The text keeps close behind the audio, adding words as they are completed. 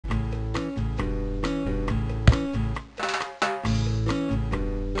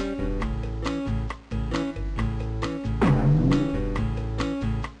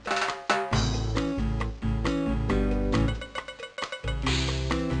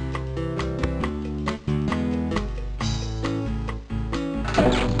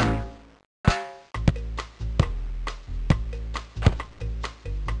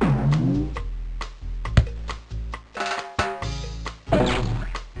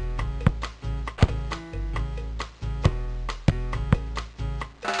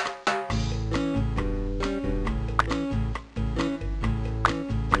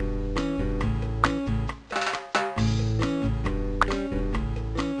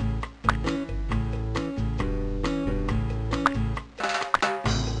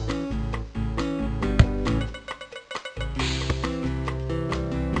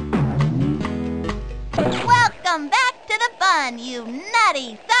Welcome back to the fun, you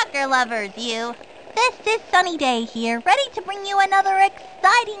nutty soccer lovers, you. This is Sunny Day here, ready to bring you another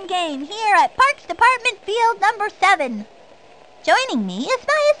exciting game here at Parks Department Field number 7. Joining me is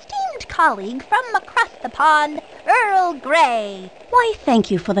my esteemed colleague from across the pond, Earl Grey. Why,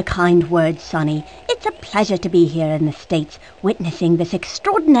 thank you for the kind words, Sonny. It's a pleasure to be here in the States, witnessing this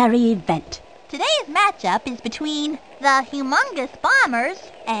extraordinary event. Today's matchup is between the Humongous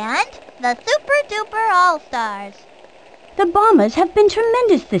Bombers and the Super Duper All-Stars. The Bombers have been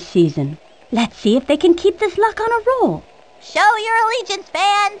tremendous this season. Let's see if they can keep this luck on a roll. Show your allegiance,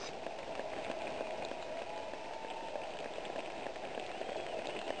 fans!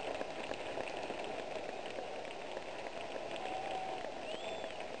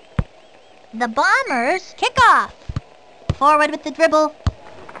 The Bombers kick off. Forward with the dribble.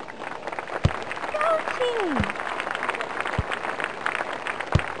 Go team!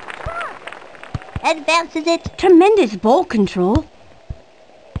 Advances it. Tremendous ball control.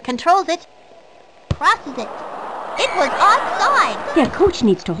 Controls it. Crosses it. It was offside. Their coach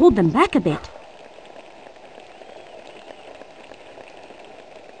needs to hold them back a bit.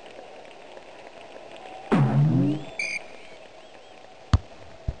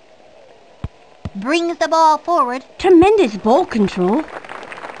 Brings the ball forward. Tremendous ball control.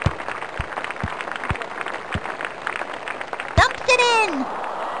 Dumps it in.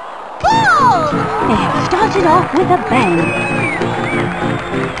 Goal! They have started off with a bang.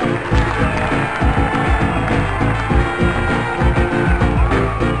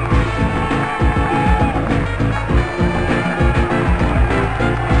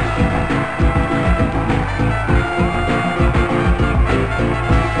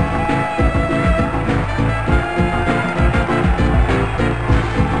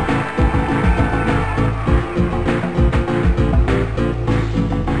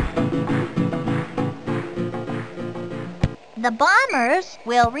 The Bombers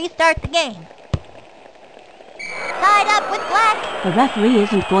will restart the game. Tied up with black. The referee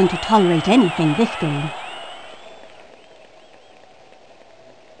isn't going to tolerate anything this game.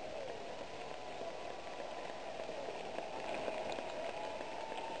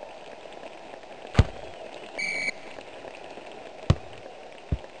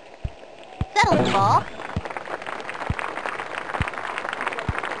 Settles the ball.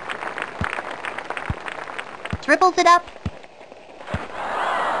 Dribbles it up.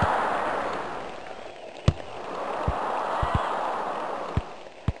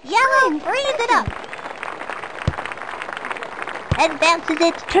 Yellow frees it up. Advances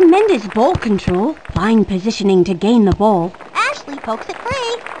it. Tremendous ball control. Fine positioning to gain the ball. Ashley pokes it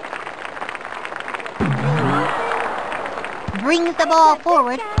free. Brings the ball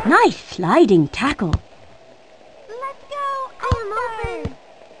forward. Nice sliding tackle. Let's go. I am open.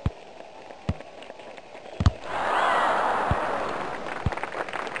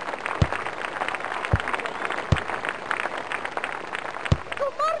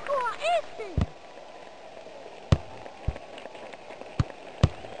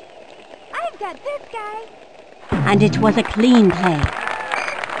 I've got this guy. And it was a clean play.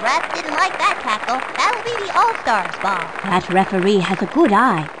 Ref didn't like that tackle. That'll be the All-Stars ball. That referee has a good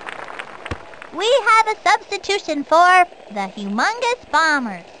eye. We have a substitution for the Humongous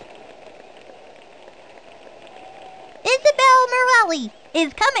Bombers. Isabel Morelli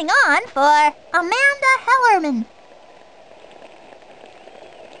is coming on for Amanda Hellerman.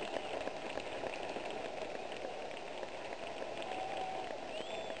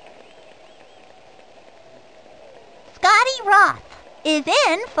 Scotty Roth is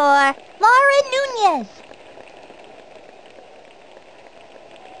in for Lauren Nunez.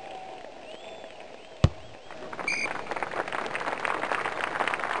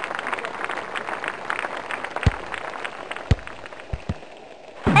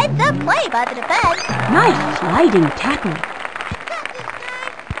 Heads up play by the defense. Nice sliding tackle.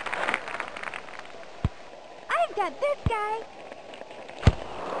 I've got this guy.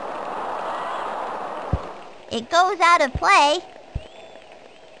 It goes out of play.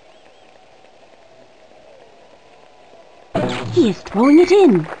 He is throwing it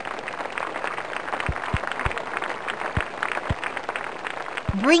in.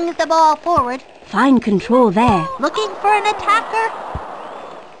 Brings the ball forward. Fine control there. Looking for an attacker.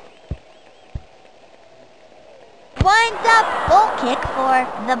 Winds up goal kick for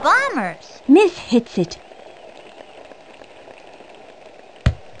the Bombers. Miss hits it.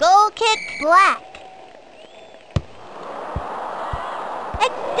 Goal kick Black.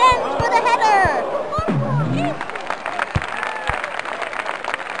 Extends for the header.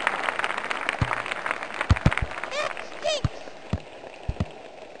 It stinks.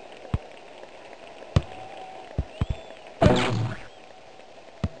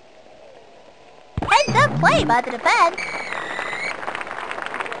 Heads up play by the defense.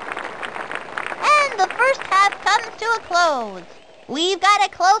 And the first half comes to a close. We've got a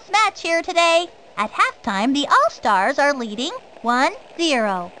close match here today. At halftime, the All-Stars are leading 1-0.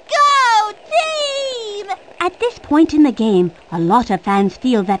 Go team! At this point in the game, a lot of fans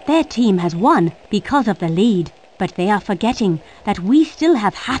feel that their team has won because of the lead. But they are forgetting that we still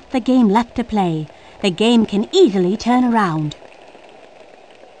have half the game left to play. The game can easily turn around.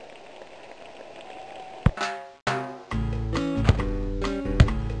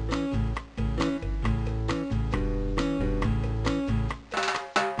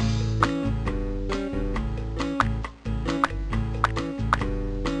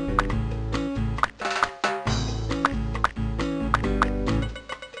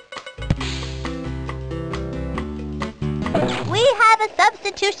 We have a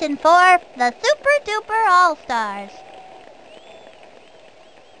substitution for the Super Duper All-Stars.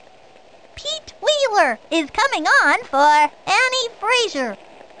 Pete Wheeler is coming on for Annie Fraser.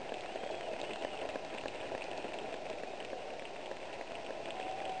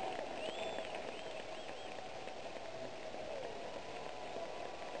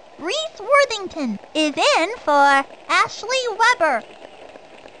 Reese Worthington is in for Ashley Weber.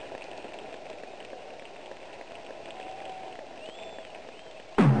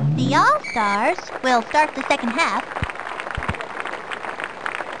 The All-Stars will start the second half.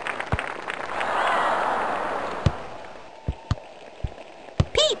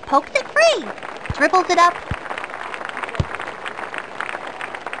 Pete pokes it free, dribbles it up,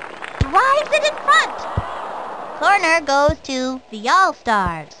 drives it in front. Corner goes to the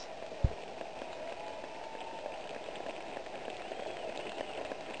All-Stars.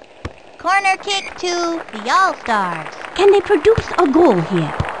 Corner kick to the All-Stars. Can they produce a goal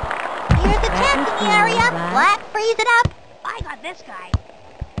here? Here's a chance in the area. Black frees it up. I got this guy.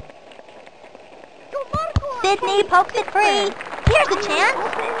 Sydney pokes it free. Here's a chance.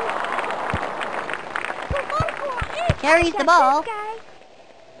 Carries the ball.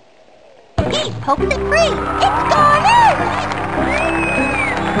 Pete pokes it free. It's gone in!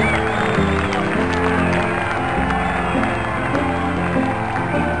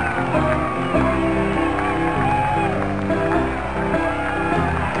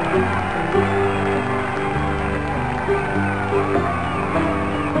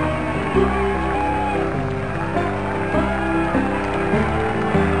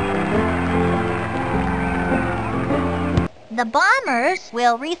 The Bombers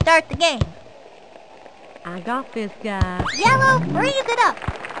will restart the game. I got this guy. Yellow frees it up.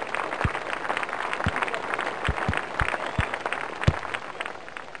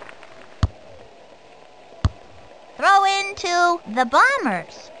 Throw into the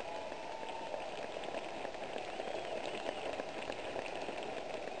Bombers.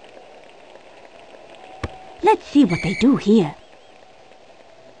 Let's see what they do here.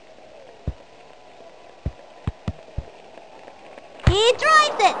 He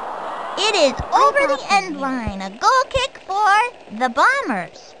drives it. It is over the end line. A goal kick for the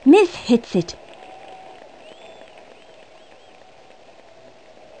Bombers. Miss hits it.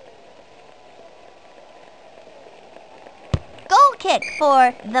 Goal kick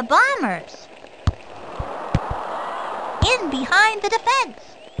for the Bombers. In behind the defense.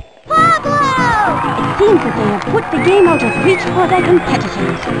 Pablo! It seems that they have put the game out of reach for their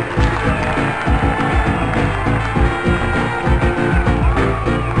competitors.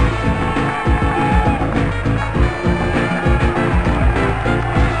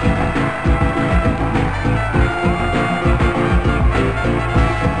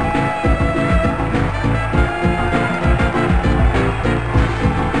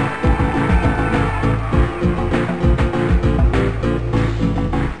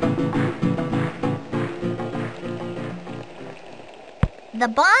 The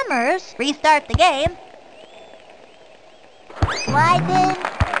Bombers restart the game. Slides in.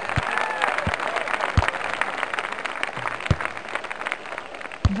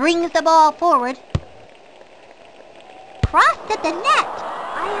 Brings the ball forward. crossed at the net.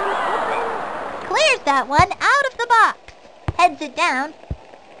 I am open. Clears that one out of the box. Heads it down.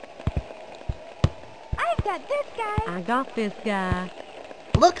 I've got this guy. I got this guy.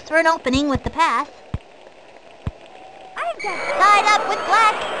 Looks for an opening with the pass. I've got this. Tied up with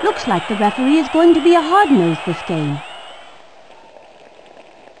black. Looks like the referee is going to be a hard-nose this game.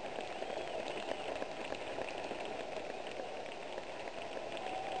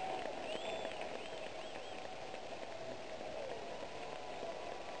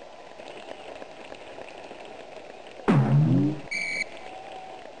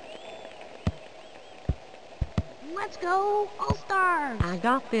 Let's go, All-Stars. I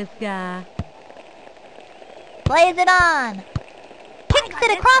got this guy. Plays it on. Kicks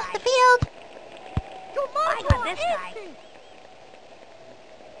it across the field. I got this guy.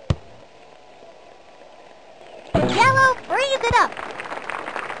 Yellow frees it up.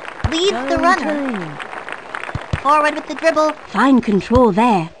 Leads the runner. Forward with the dribble. Fine control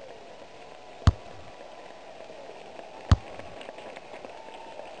there.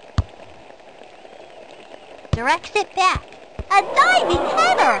 Directs it back. A diving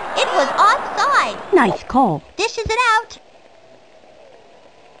header. It was offside. Nice call. Dishes it out.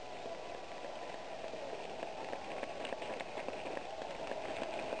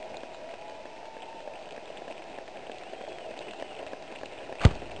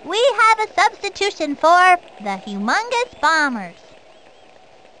 We have a substitution for the Humongous Bombers.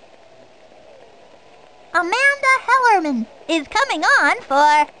 Amanda Hellerman is coming on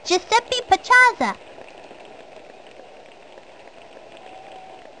for Giuseppe Pachaza.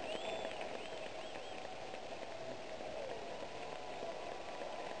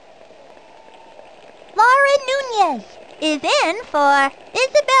 Lauren Nunez is in for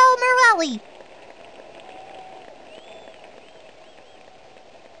Isabel Morelli.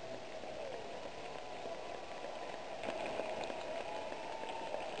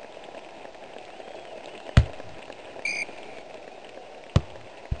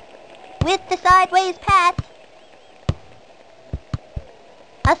 With the sideways pass.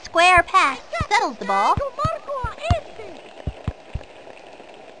 A square pass settles the ball.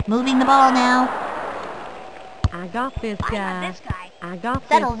 Moving the ball now. I got this guy. I got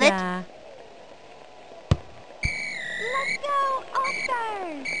Settles this it. guy. Let's go,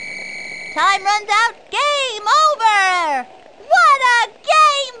 All-Stars! Time runs out. Game over! What a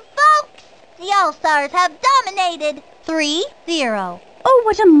game, folks! The All-Stars have dominated 3-0. Oh,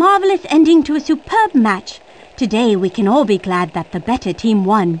 what a marvellous ending to a superb match. Today we can all be glad that the better team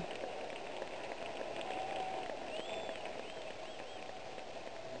won.